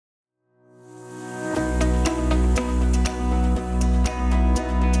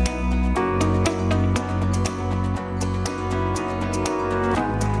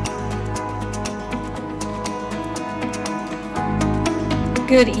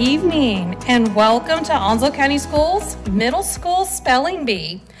Good evening and welcome to Onslow County Schools Middle School Spelling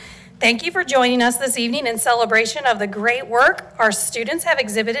Bee. Thank you for joining us this evening in celebration of the great work our students have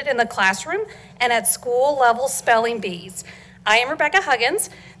exhibited in the classroom and at school level spelling bees. I am Rebecca Huggins,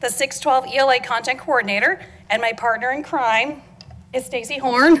 the 612 ELA Content Coordinator, and my partner in crime is Stacy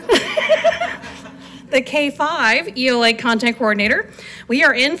Horn, the K5 ELA Content Coordinator. We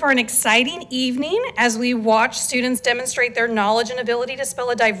are in for an exciting evening as we watch students demonstrate their knowledge and ability to spell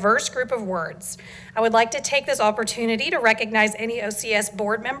a diverse group of words. I would like to take this opportunity to recognize any OCS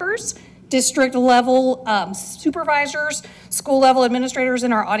board members, district level supervisors, school level administrators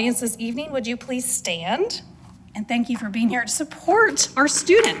in our audience this evening. Would you please stand? And thank you for being here to support our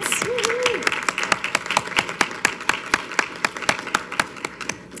students.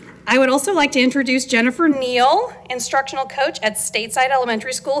 I would also like to introduce Jennifer Neal, instructional coach at Stateside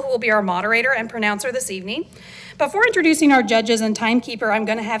Elementary School, who will be our moderator and pronouncer this evening. Before introducing our judges and timekeeper, I'm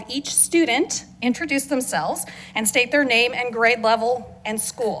going to have each student introduce themselves and state their name and grade level and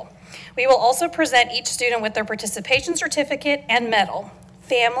school. We will also present each student with their participation certificate and medal.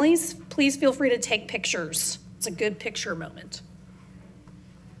 Families, please feel free to take pictures. It's a good picture moment.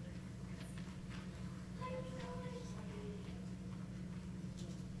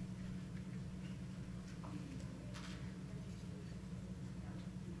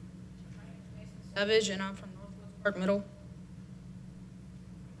 Savage, and I'm from Northwest Park Middle.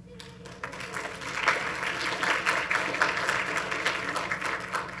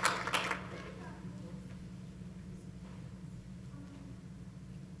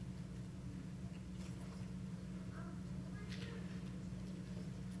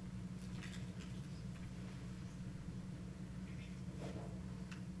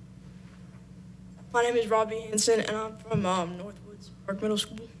 My name is Robbie Henson, and I'm from Northwoods Park Middle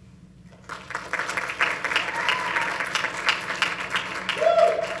School.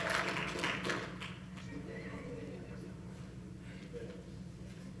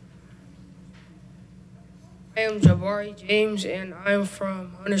 I am Jabari James, and I'm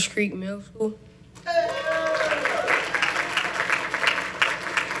from Hunters Creek Middle School. My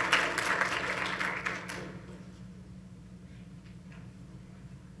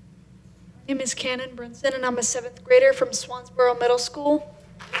name is Cannon Brunson, and I'm a 7th grader from Swansboro Middle School.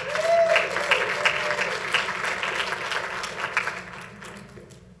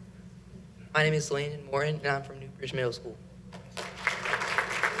 My name is Landon Morin, and I'm from Newbridge Middle School.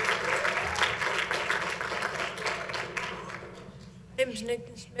 My name is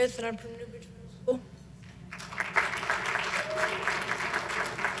Nathan Smith, and I'm from Newbridge Middle School.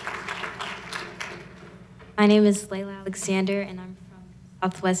 My name is Layla Alexander, and I'm from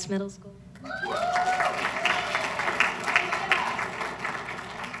Southwest Middle School.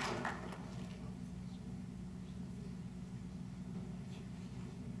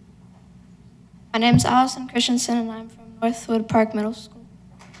 My name is Allison Christensen, and I'm from Northwood Park Middle School.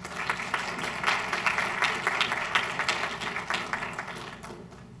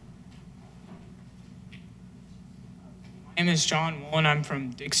 My name is John Wool, and I'm from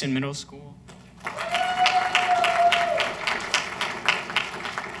Dixon Middle School.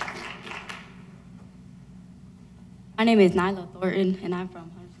 My name is Nyla Thornton, and I'm from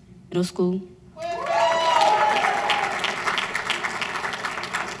Hunters Creek Middle School.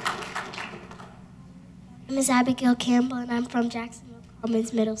 My name is Abigail Campbell, and I'm from Jacksonville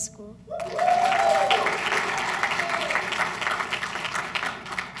Commons Middle School.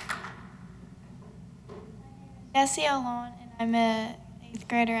 Jessie Alon, and I'm an 8th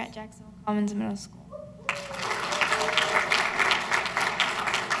grader at Jacksonville Commons Middle School.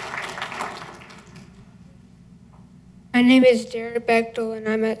 My name is Derrick Bechtel, and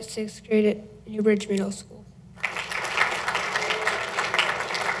I'm at 6th grade at Newbridge Middle School.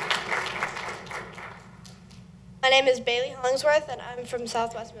 My name is Bailey Hollingsworth, and I'm from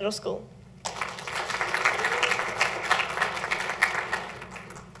Southwest Middle School.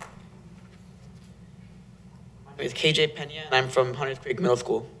 My name is KJ Pena, and I'm from Hunters Creek Middle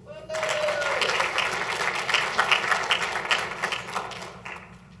School.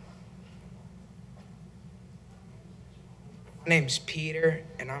 My name's Peter,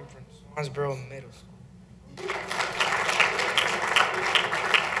 and I'm from Swansboro Middle School.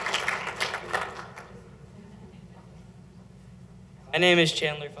 My name is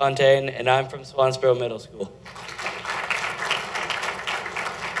Chandler Fontaine, and I'm from Swansboro Middle School.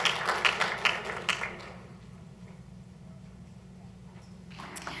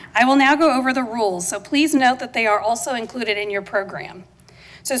 I will now go over the rules, so please note that they are also included in your program.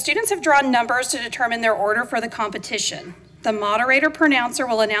 So students have drawn numbers to determine their order for the competition. The moderator pronouncer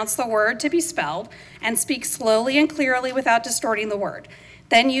will announce the word to be spelled and speak slowly and clearly without distorting the word,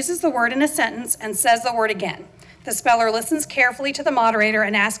 then uses the word in a sentence and says the word again. The speller listens carefully to the moderator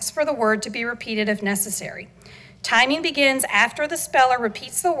and asks for the word to be repeated if necessary. Timing begins after the speller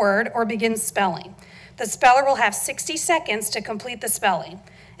repeats the word or begins spelling. The speller will have 60 seconds to complete the spelling.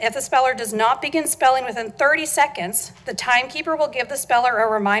 If the speller does not begin spelling within 30 seconds, the timekeeper will give the speller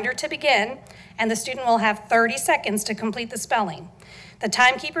a reminder to begin, and the student will have 30 seconds to complete the spelling. The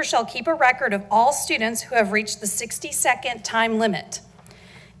timekeeper shall keep a record of all students who have reached the 60-second time limit.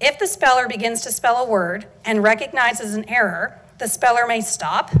 If the speller begins to spell a word and recognizes an error, the speller may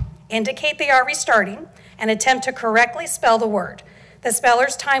stop, indicate they are restarting, and attempt to correctly spell the word. The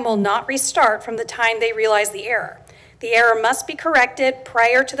speller's time will not restart from the time they realize the error. The error must be corrected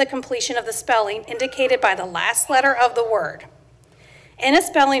prior to the completion of the spelling indicated by the last letter of the word. In a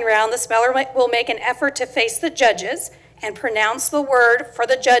spelling round, the speller will make an effort to face the judges and pronounce the word for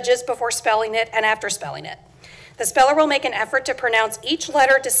the judges before spelling it and after spelling it. The speller will make an effort to pronounce each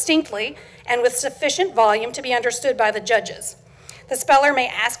letter distinctly and with sufficient volume to be understood by the judges. The speller may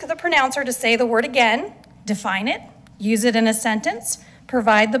ask the pronouncer to say the word again, define it, use it in a sentence,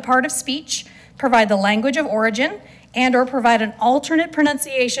 provide the part of speech, provide the language of origin, and or provide an alternate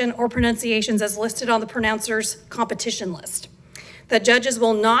pronunciation or pronunciations as listed on the pronouncer's competition list. The judges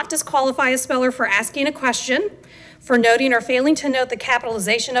will not disqualify a speller for asking a question, for noting or failing to note the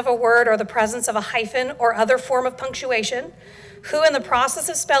capitalization of a word or the presence of a hyphen or other form of punctuation, who in the process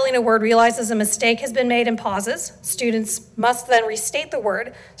of spelling a word realizes a mistake has been made and pauses. Students must then restate the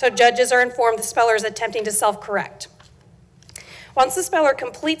word, so judges are informed the speller is attempting to self-correct. Once the speller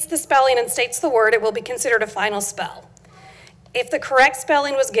completes the spelling and states the word, it will be considered a final spell. If the correct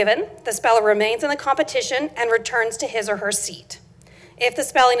spelling was given, the speller remains in the competition and returns to his or her seat. If the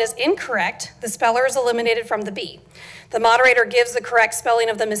spelling is incorrect, the speller is eliminated from the bee. The moderator gives the correct spelling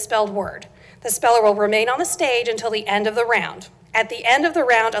of the misspelled word. The speller will remain on the stage until the end of the round. At the end of the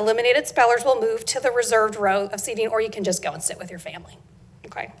round, eliminated spellers will move to the reserved row of seating, or you can just go and sit with your family.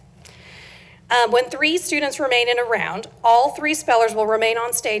 Okay. When 3 students remain in a round, all 3 spellers will remain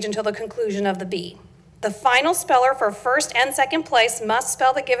on stage until the conclusion of the bee. The final speller for first and second place must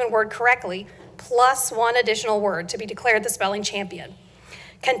spell the given word correctly, plus 1 additional word to be declared the spelling champion.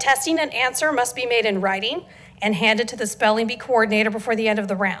 Contesting an answer must be made in writing and handed to the spelling bee coordinator before the end of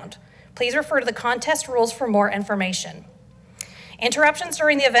the round. Please refer to the contest rules for more information. Interruptions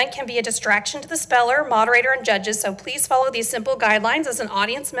during the event can be a distraction to the speller, moderator, and judges, so please follow these simple guidelines as an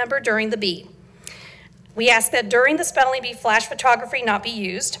audience member during the bee. We ask that during the spelling bee, flash photography not be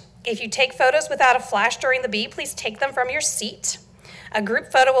used. If you take photos without a flash during the bee, please take them from your seat. A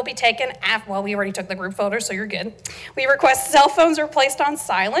group photo will be taken well, we already took the group photo, so you're good. We request cell phones are placed on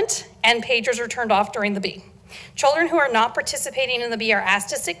silent and pagers are turned off during the bee. Children who are not participating in the bee are asked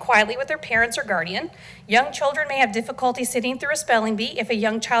to sit quietly with their parents or guardian. Young children may have difficulty sitting through a spelling bee. If a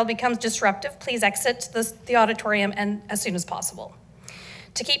young child becomes disruptive, please exit the auditorium as soon as possible.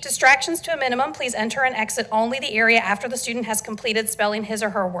 To keep distractions to a minimum, please enter and exit only the area after the student has completed spelling his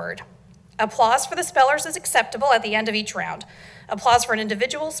or her word. Applause for the spellers is acceptable at the end of each round. Applause for an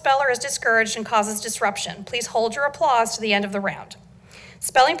individual speller is discouraged and causes disruption. Please hold your applause to the end of the round.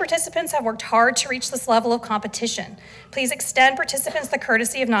 Spelling participants have worked hard to reach this level of competition. Please extend participants the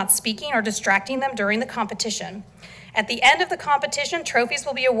courtesy of not speaking or distracting them during the competition. At the end of the competition, trophies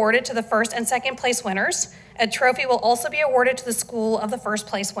will be awarded to the first and second place winners. A trophy will also be awarded to the school of the first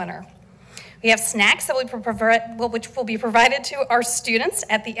place winner. We have snacks which will be provided to our students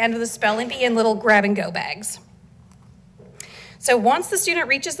at the end of the spelling bee in little grab-and-go bags. So once the student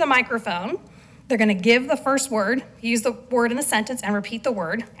reaches the microphone, they're going to give the first word, use the word in the sentence, and repeat the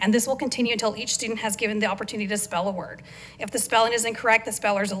word. And this will continue until each student has given the opportunity to spell a word. If the spelling is incorrect, the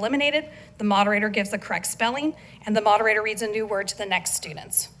speller is eliminated. The moderator gives the correct spelling, and the moderator reads a new word to the next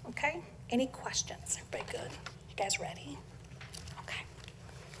students. Okay? Any questions? Everybody good? You guys ready? Okay.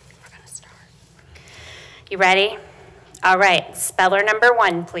 We're going to start. You ready? All right. Speller number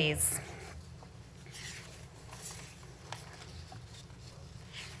 1, please.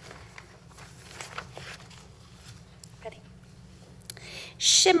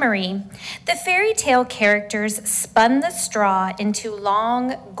 Shimmery. The fairy tale characters spun the straw into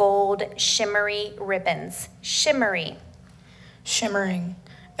long, gold, shimmery ribbons. Shimmery. Shimmering.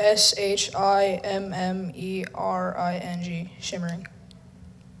 Shimmering. Shimmering.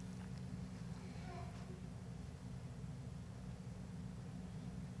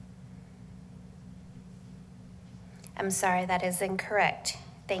 I'm sorry, that is incorrect.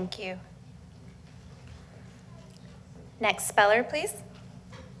 Thank you. Next speller, please.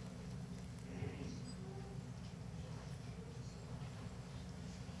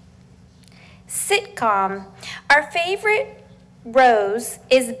 Sitcom. Our favorite Rose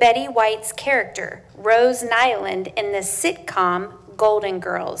is Betty White's character, Rose Nyland, in the sitcom Golden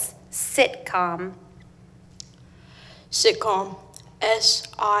Girls. Sitcom. Sitcom.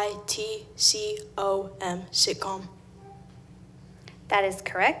 S-I-T-C-O-M. Sitcom. That is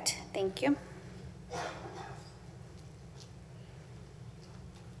correct. Thank you.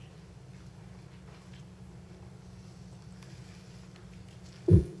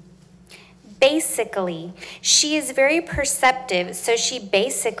 Basically, she is very perceptive, so she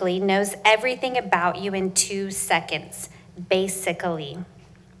basically knows everything about you in 2 seconds. Basically.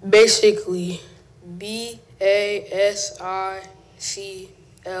 Basically. B-A-S-I-C-L-Y.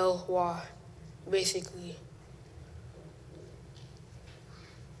 Basically.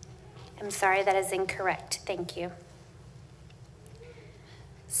 I'm sorry, that is incorrect. Thank you.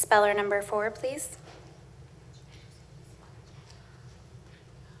 Speller number 4, please.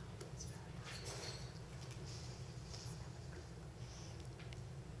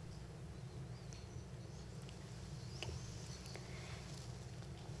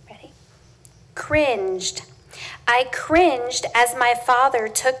 Cringed. I cringed as my father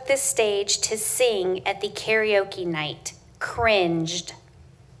took the stage to sing at the karaoke night. Cringed.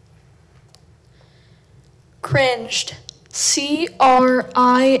 Cringed. C-R-I-N-G-E-D.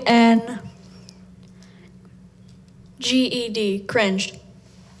 Cringed.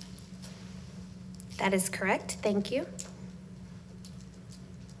 That is correct. Thank you.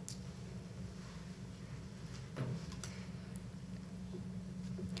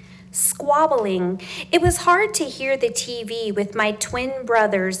 Squabbling. It was hard to hear the TV with my twin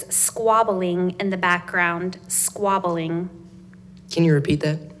brothers squabbling in the background. Squabbling. Can you repeat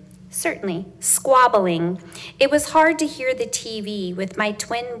that? Certainly. Squabbling. It was hard to hear the TV with my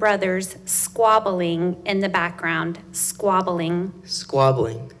twin brothers squabbling in the background. Squabbling.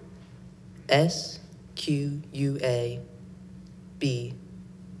 Squabbling. S-Q-U-A-B-L-I-N-G.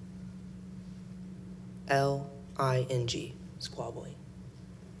 Squabbling.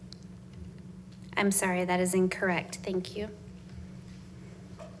 I'm sorry, that is incorrect. Thank you.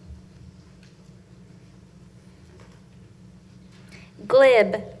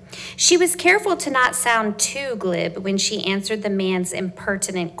 Glib. She was careful to not sound too glib when she answered the man's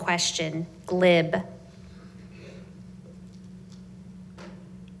impertinent question. Glib.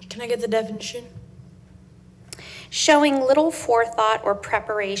 Can I get the definition? Showing little forethought or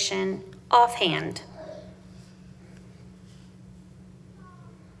preparation, offhand.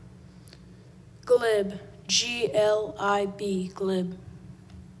 Glib. G-L-I-B. Glib.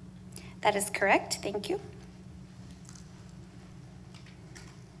 That is correct. Thank you.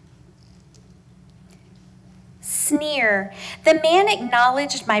 Sneer. The man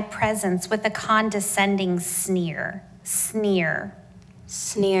acknowledged my presence with a condescending sneer. Sneer.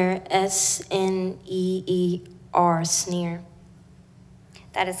 Sneer, S-N-E-E-R, sneer.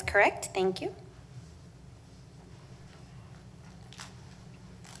 That is correct. Thank you.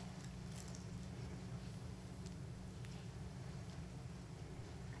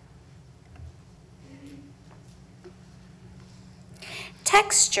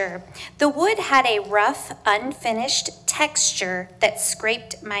 Texture. The wood had a rough, unfinished texture that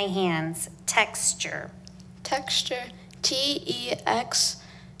scraped my hands. Texture. Texture. T-E-X-T-U-R-E.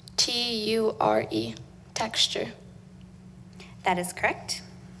 Texture. That is correct.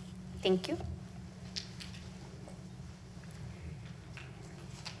 Thank you.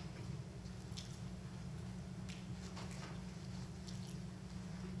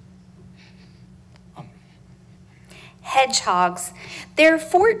 Hedgehogs. There are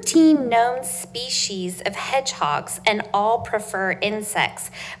 14 known species of hedgehogs and all prefer insects,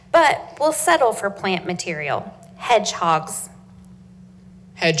 but will settle for plant material. Hedgehogs.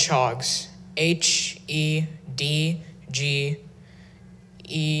 Hedgehogs. H-E-D-G-E-H-O-G-S.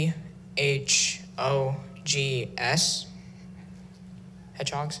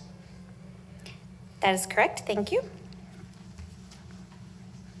 Hedgehogs. That is correct. Thank you.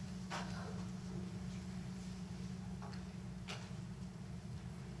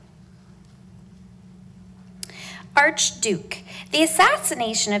 Archduke. The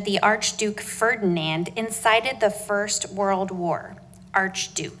assassination of the Archduke Ferdinand incited the First World War.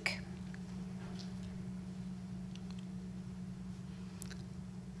 Archduke.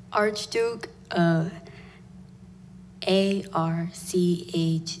 Archduke, A-R-C-H-D-U-K-E,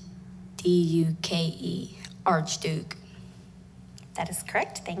 Archduke. That is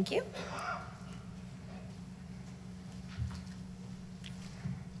correct. Thank you.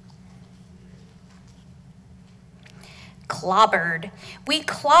 Clobbered. We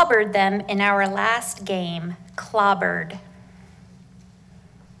clobbered them in our last game. Clobbered.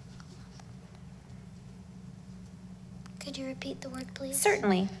 please?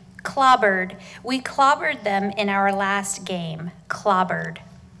 Certainly. Clobbered. We clobbered them in our last game. Clobbered.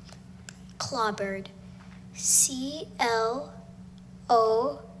 Clobbered. CLOBBERD.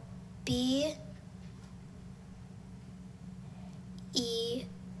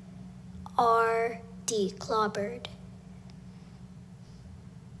 Clobbered.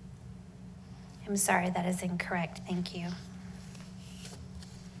 I'm sorry, that is incorrect. Thank you.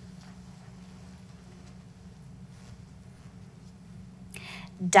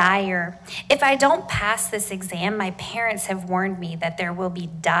 Dire. If I don't pass this exam, my parents have warned me that there will be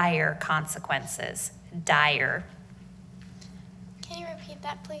dire consequences. Dire. Can you repeat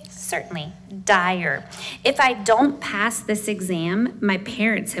that, please? Certainly. Dire. If I don't pass this exam, my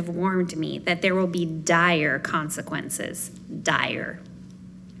parents have warned me that there will be dire consequences. Dire.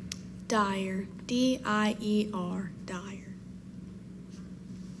 Dire. D-I-E-R. Dire.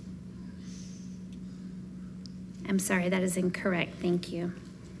 I'm sorry, that is incorrect. Thank you.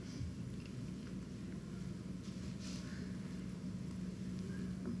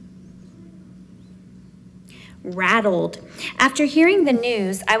 Rattled. After hearing the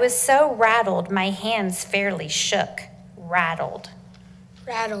news, I was so rattled my hands fairly shook. Rattled.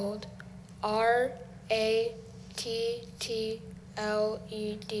 Rattled. R-A-T-T-L-E-D.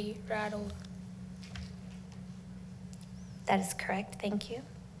 Rattled. That is correct. Thank you.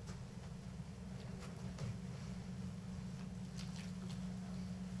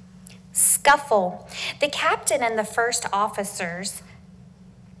 Scuffle. The captain and the first officers.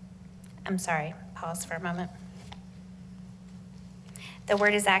 I'm sorry, pause for a moment. The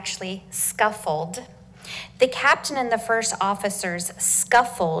word is actually scuffled. The captain and the first officers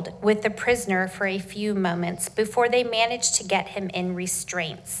scuffled with the prisoner for a few moments before they managed to get him in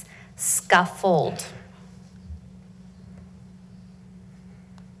restraints. Scuffled.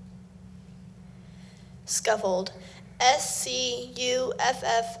 Scuffled. S-C-U-F-F-L-E-D.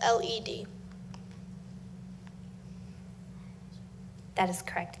 That is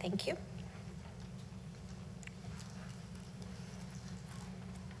correct. Thank you.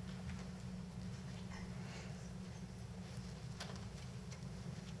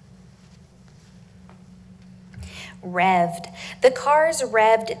 Revved. The cars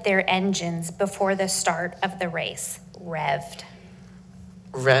revved their engines before the start of the race. Revved.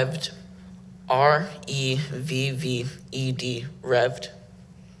 Revved. R-E-V-V-E-D. Revved.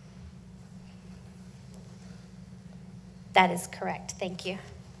 That is correct. Thank you.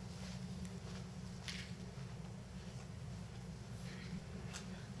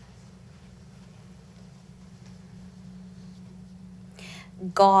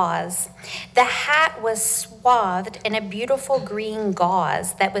 Gauze. The hat was swathed in a beautiful green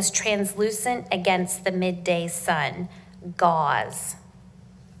gauze that was translucent against the midday sun. Gauze.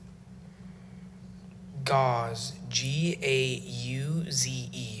 Gauze. G-A-U-Z-E.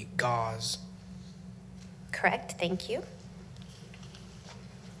 Gauze. Correct. Thank you.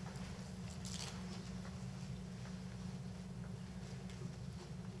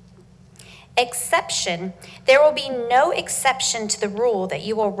 Exception. There will be no exception to the rule that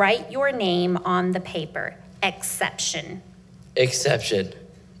you will write your name on the paper. Exception. Exception.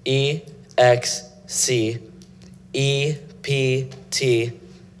 E-X-C-E-P-T-I-O-N.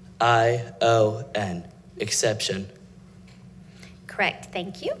 Exception. Correct.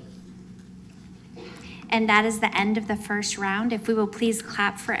 Thank you. And that is the end of the first round. If we will please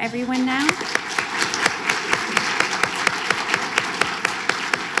clap for everyone now.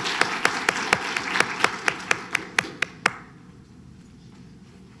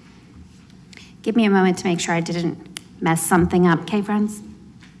 Give me a moment to make sure I didn't mess something up, okay, friends?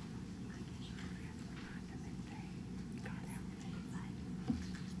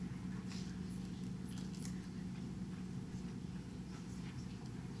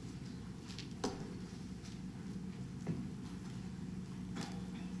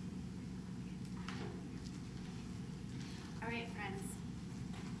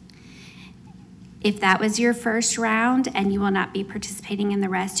 If that was your first round and you will not be participating in the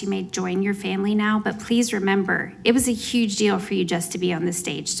rest, you may join your family now. But please remember, it was a huge deal for you just to be on the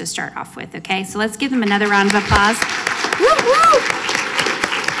stage to start off with, okay? So let's give them another round of applause. Woo, woo!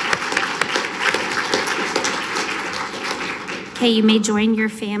 Okay, you may join your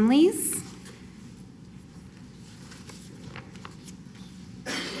families.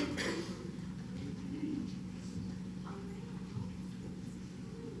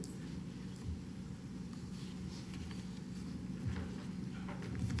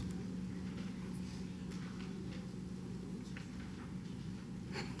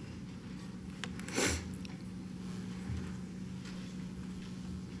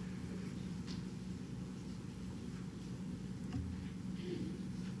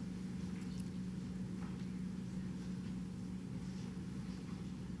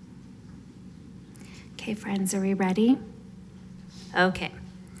 Okay, friends, are we ready? Okay.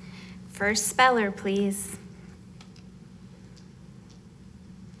 First speller, please.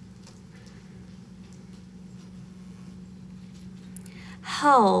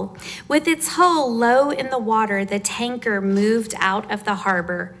 Hull. With its hull low in the water, the tanker moved out of the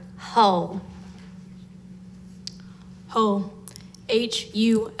harbor. Hull. Hull.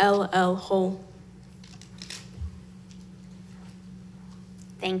 Hull. Hull.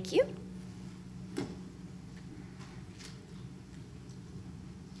 Thank you.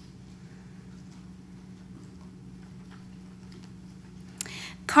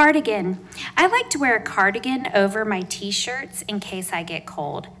 Cardigan. I like to wear a cardigan over my t-shirts in case I get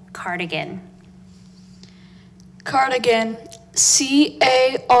cold. Cardigan. Cardigan.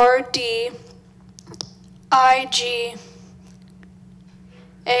 C-A-R-D-I-G-A-N.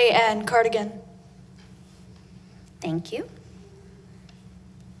 Cardigan. Thank you.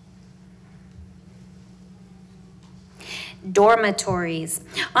 Dormitories.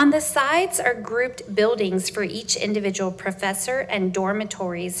 On the sides are grouped buildings for each individual professor and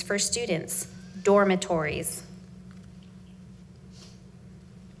dormitories for students. Dormitories.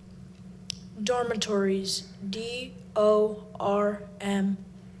 Dormitories.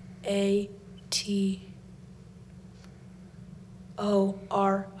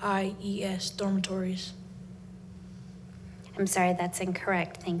 D-O-R-M-A-T-O-R-I-E-S. Dormitories. I'm sorry, that's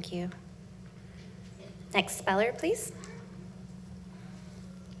incorrect. Thank you. Next speller, please.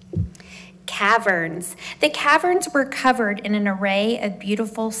 Caverns. The caverns were covered in an array of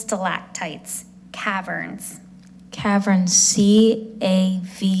beautiful stalactites. Caverns. Caverns. C-A-V-E-R-N-S.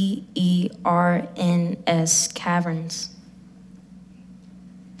 Caverns.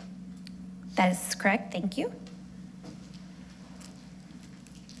 That is correct. Thank you.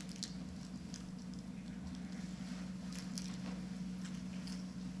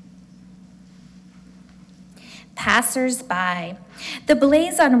 Passers-by. The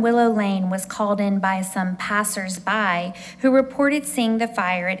blaze on Willow Lane was called in by some passers-by who reported seeing the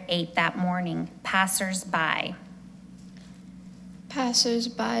fire at 8 that morning. Passers-by.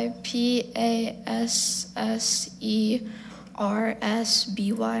 Passers-by. P-A-S-S-E-R-S-B-Y.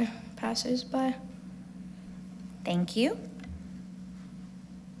 Passers-by. Thank you.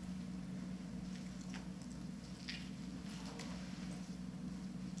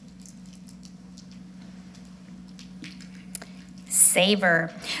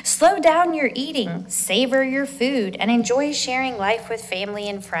 Savor. Slow down your eating, savor your food, and enjoy sharing life with family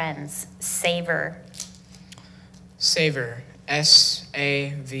and friends. Savor. Savor. S-A-V-O-R.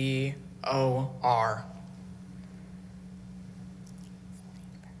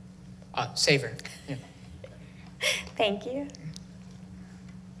 Savor. Yeah. Thank you.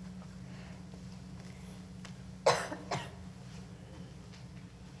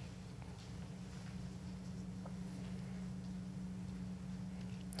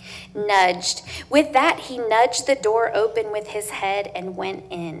 Nudged. With that, he nudged the door open with his head and went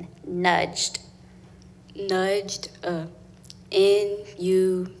in. Nudged. Nudged. N-U-D-G-E-D.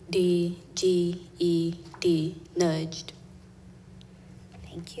 Nudged.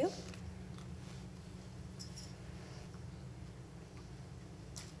 Thank you.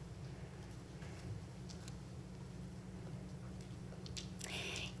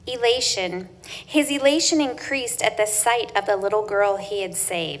 Elation. His elation increased at the sight of the little girl he had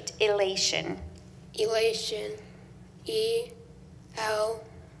saved. Elation. Elation. E-L-A-T-I-O-N.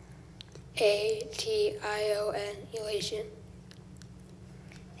 Elation.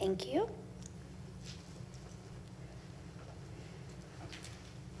 Thank you.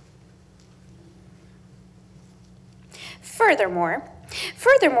 Furthermore,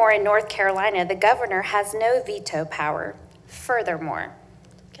 in North Carolina, the governor has no veto power. Furthermore.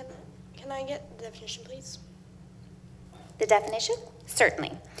 Can I get the definition, please? The definition?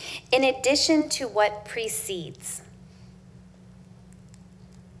 Certainly. In addition to what precedes.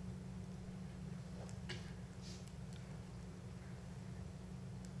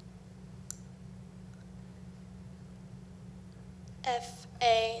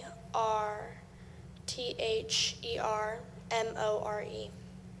 F-A-R-T-H-E-R-M-O-R-E.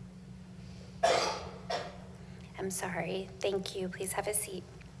 I'm sorry. Thank you. Please have a seat.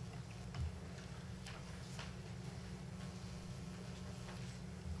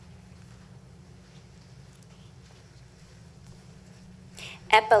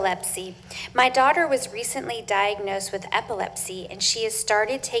 Epilepsy. My daughter was recently diagnosed with epilepsy, and she has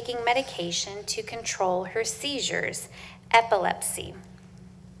started taking medication to control her seizures. Epilepsy.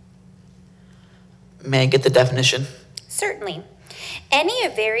 May I get the definition? Certainly. Any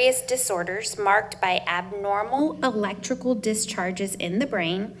of various disorders marked by abnormal electrical discharges in the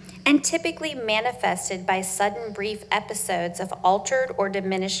brain and typically manifested by sudden brief episodes of altered or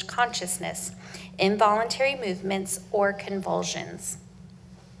diminished consciousness, involuntary movements, or convulsions.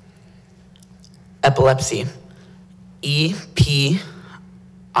 Epilepsy. EPILEPSY.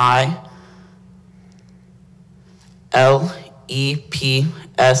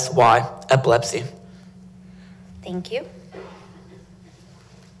 Epilepsy. Thank you.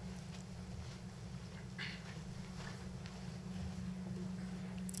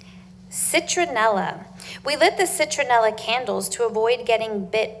 Citronella. We lit the citronella candles to avoid getting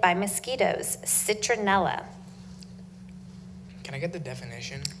bit by mosquitoes. Citronella. Can I get the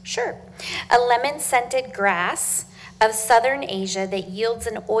definition? Sure. A lemon-scented grass of southern Asia that yields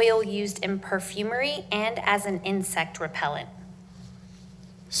an oil used in perfumery and as an insect repellent.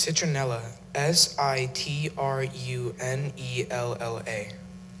 Citronella. SITRUNELLA.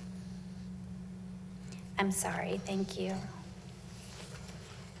 I'm sorry, thank you.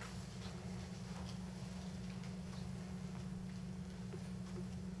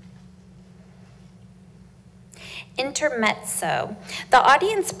 Intermezzo. The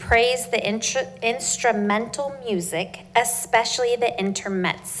audience praised the instrumental music, especially the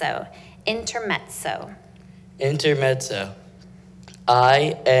intermezzo. Intermezzo. Intermezzo.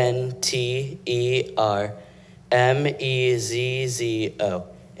 INTERMEZZO.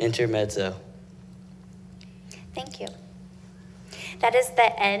 Intermezzo. Thank you. That is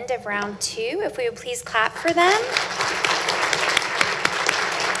the end of round 2. If we would please clap for them.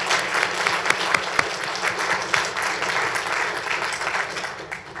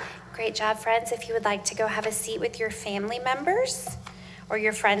 Great job, friends. If you would like to go have a seat with your family members or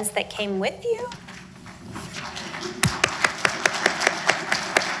your friends that came with you.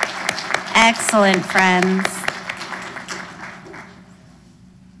 Excellent, friends.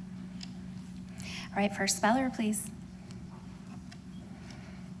 All right, first speller, please.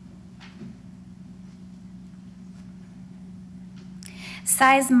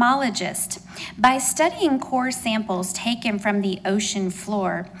 Seismologist. By studying core samples taken from the ocean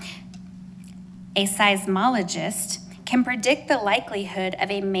floor, a seismologist can predict the likelihood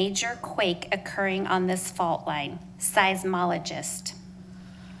of a major quake occurring on this fault line. Seismologist.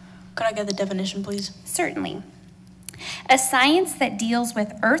 Could I get the definition, please? Certainly. A science that deals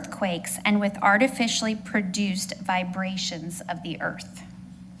with earthquakes and with artificially produced vibrations of the earth.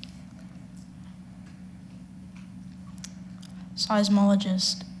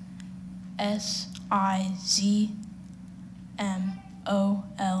 Seismologist. SIZMOLOGIST.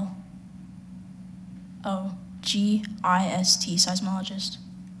 Seismologist.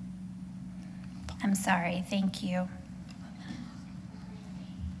 I'm sorry, thank you.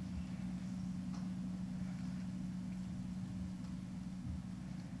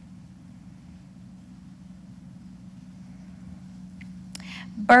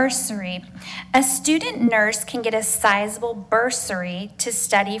 Bursary. A student nurse can get a sizable bursary to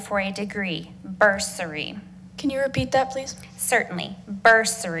study for a degree. Bursary. Can you repeat that, please? Certainly.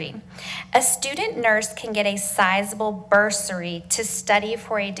 Bursary. A student nurse can get a sizable bursary to study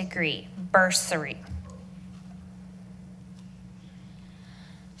for a degree. Bursary.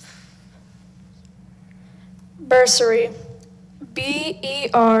 Bursary. BERSERY.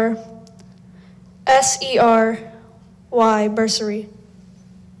 Bursary.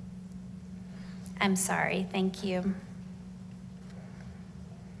 I'm sorry, thank you.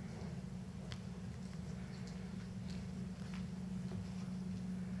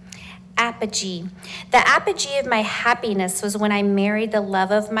 Apogee. The apogee of my happiness was when I married the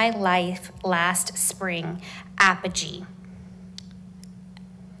love of my life last spring. Apogee.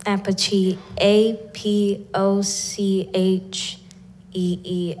 Apogee. APOCHEE.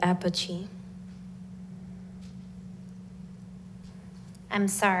 Apogee. I'm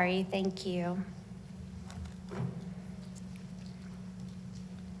sorry, thank you.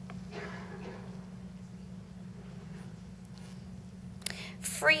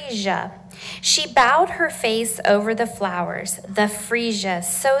 Freesia. She bowed her face over the flowers, the freesia,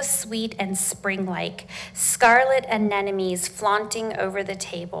 so sweet and spring-like, scarlet anemones flaunting over the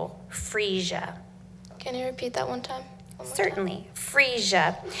table. Freesia. Can you repeat that one time? Certainly.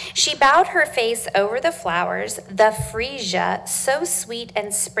 Freesia. She bowed her face over the flowers, the freesia, so sweet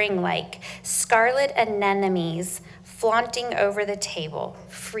and spring-like, scarlet anemones flaunting over the table.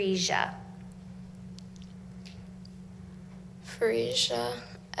 Freesia. Freesia.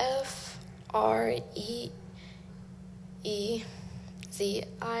 FREEZIA.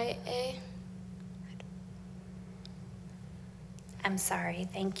 I'm sorry,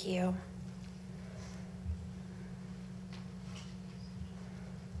 thank you.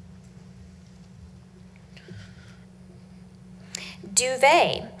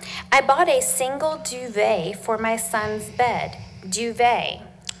 Duvet. I bought a single duvet for my son's bed. Duvet.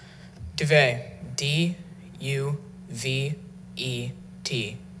 Duvet. D-U-V-E-T.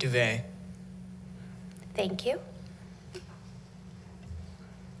 Duvet. Thank you.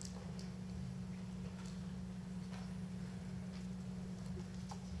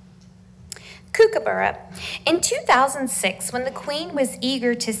 Kookaburra. In 2006, when the Queen was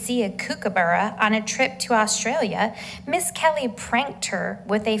eager to see a kookaburra on a trip to Australia, Miss Kelly pranked her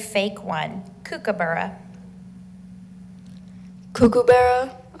with a fake one. Kookaburra.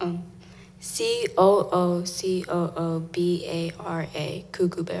 Kookaburra. C-O-O-C-O-O-B-A-R-A.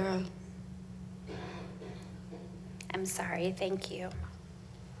 Kookaburra. I'm sorry, thank you.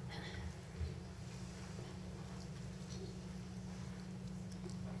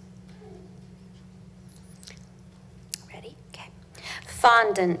 Ready? Okay.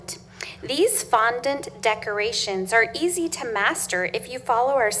 Fondant. These fondant decorations are easy to master if you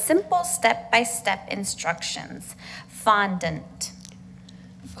follow our simple step-by-step instructions. Fondant.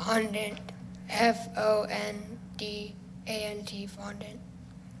 Fondant. F-O-N-D-A-N-T. Fondant.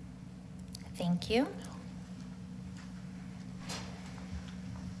 Thank you.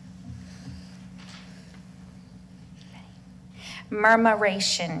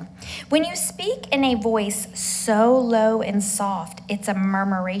 Murmuration. When you speak in a voice so low and soft, it's a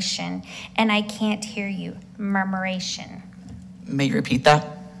murmuration, and I can't hear you. Murmuration. May you repeat that?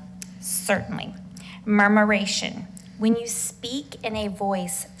 Certainly. Murmuration. When you speak in a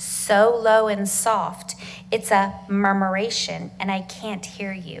voice so low and soft, it's a murmuration, and I can't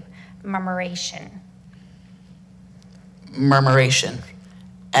hear you. Murmuration. Murmuration.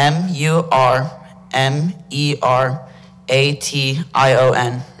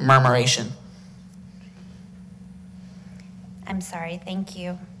 M-U-R-M-E-R-A-T-I-O-N. Murmuration. I'm sorry, thank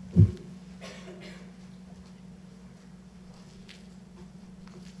you.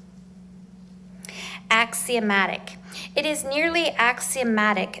 Axiomatic. It is nearly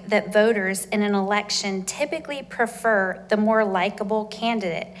axiomatic that voters in an election typically prefer the more likable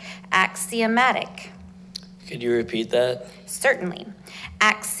candidate. Axiomatic. Could you repeat that? Certainly.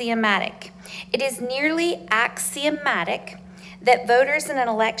 Axiomatic. It is nearly axiomatic that voters in an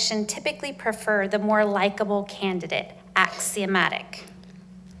election typically prefer the more likable candidate. Axiomatic.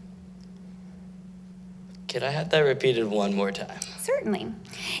 Could I have that repeated one more time? Certainly.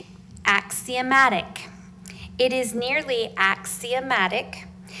 Axiomatic. It is nearly axiomatic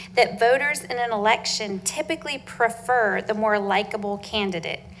that voters in an election typically prefer the more likable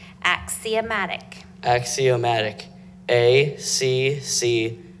candidate. Axiomatic. Axiomatic.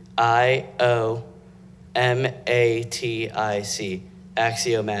 A-C-C-I-O-M-A-T-I-C.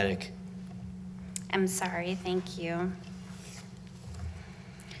 Axiomatic. I'm sorry, thank you.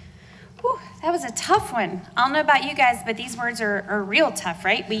 Whew, that was a tough one. I don't know about you guys, but these words are real tough,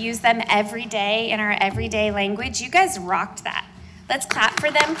 right? We use them every day in our everyday language. You guys rocked that. Let's clap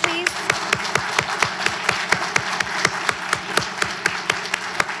for them, please.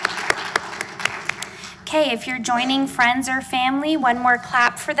 Okay, if you're joining friends or family, one more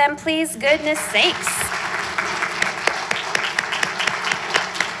clap for them, please. Goodness sakes.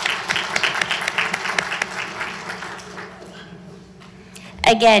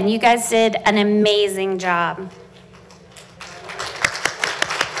 Again, you guys did an amazing job.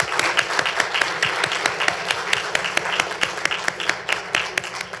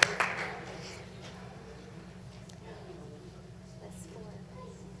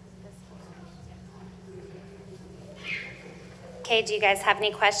 Okay, do you guys have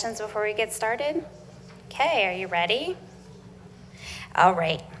any questions before we get started? Okay, are you ready? All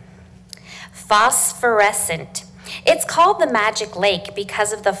right. Phosphorescent. It's called the magic lake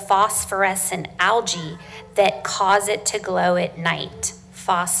because of the phosphorescent algae that cause it to glow at night.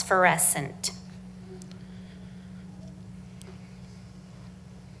 Phosphorescent.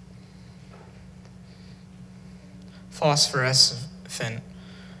 Phosphorescent.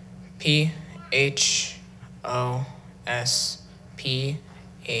 P-H-O-S-P-H-E-R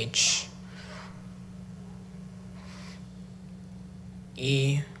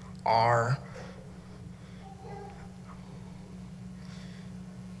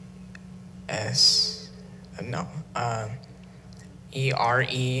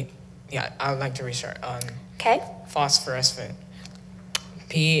E-R-E. Yeah, I would like to restart. Okay. Phosphorescent.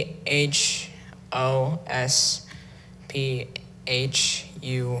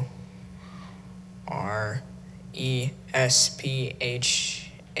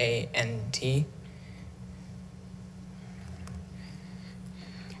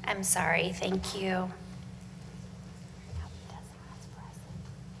 I'm sorry, thank you.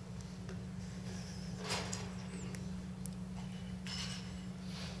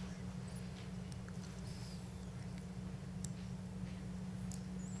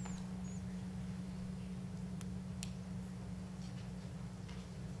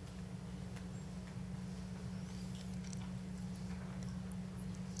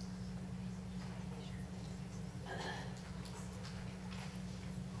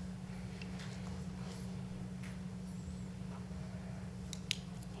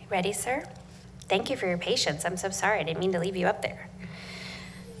 Ready, sir? Thank you for your patience. I'm so sorry. I didn't mean to leave you up there.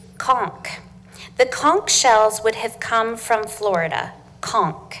 Conch. The conch shells would have come from Florida.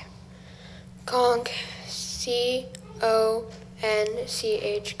 Conch. Conch. C-O-N-C-H.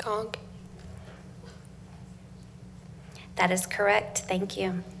 Conch. That is correct. Thank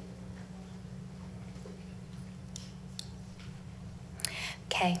you.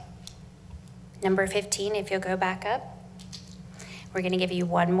 Okay. Number 15, if you'll go back up. We're going to give you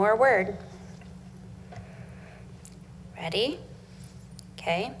one more word. Ready?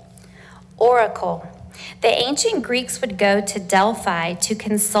 Okay. Oracle. The ancient Greeks would go to Delphi to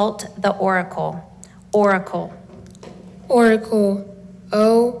consult the oracle. Oracle. Oracle.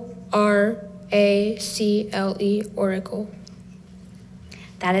 O-R-A-C-L-E. Oracle.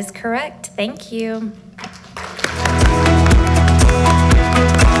 That is correct. Thank you.